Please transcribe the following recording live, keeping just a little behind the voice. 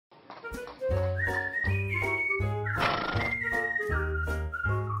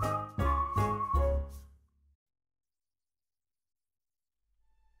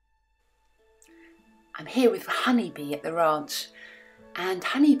I'm here with Honeybee at the ranch, and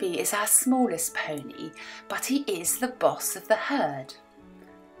Honeybee is our smallest pony, but he is the boss of the herd.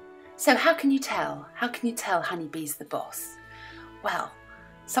 So how can you tell? How can you tell Honeybee's the boss? Well,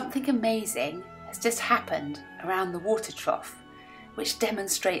 something amazing has just happened around the water trough, which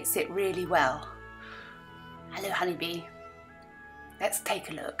demonstrates it really well. Hello, Honeybee. Let's take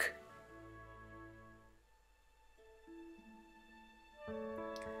a look.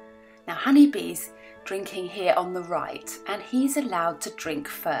 Now, Honeybee's drinking here on the right, and he's allowed to drink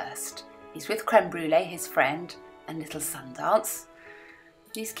first. He's with Creme Brulee, his friend, and Little Sundance.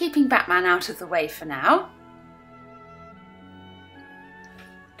 He's keeping Batman out of the way for now.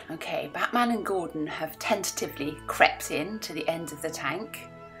 Okay, Batman and Gordon have tentatively crept in to the end of the tank.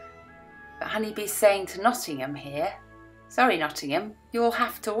 But Honeybee's saying to Nottingham here, sorry Nottingham, you'll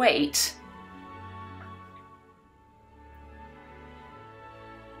have to wait.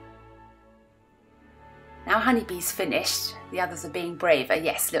 Now Honeybee's finished, the others are being braver.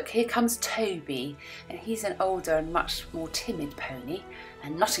 Yes, look, here comes Toby, and he's an older and much more timid pony,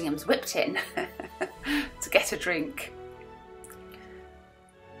 and Nottingham's whipped in to get a drink.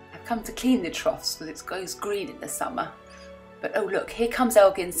 I've come to clean the troughs because it goes green in the summer. But oh look, here comes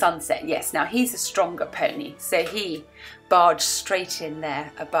Elgin Sunset. Yes, now he's a stronger pony, so he barged straight in there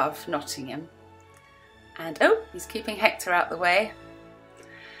above Nottingham. And oh, he's keeping Hector out the way.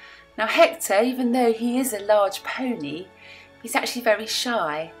 Now Hector, even though he is a large pony, he's actually very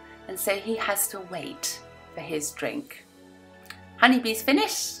shy, and so he has to wait for his drink. Honeybee's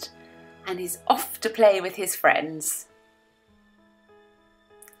finished, and he's off to play with his friends.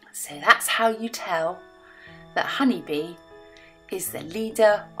 So that's how you tell that Honeybee is the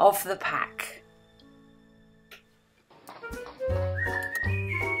leader of the pack.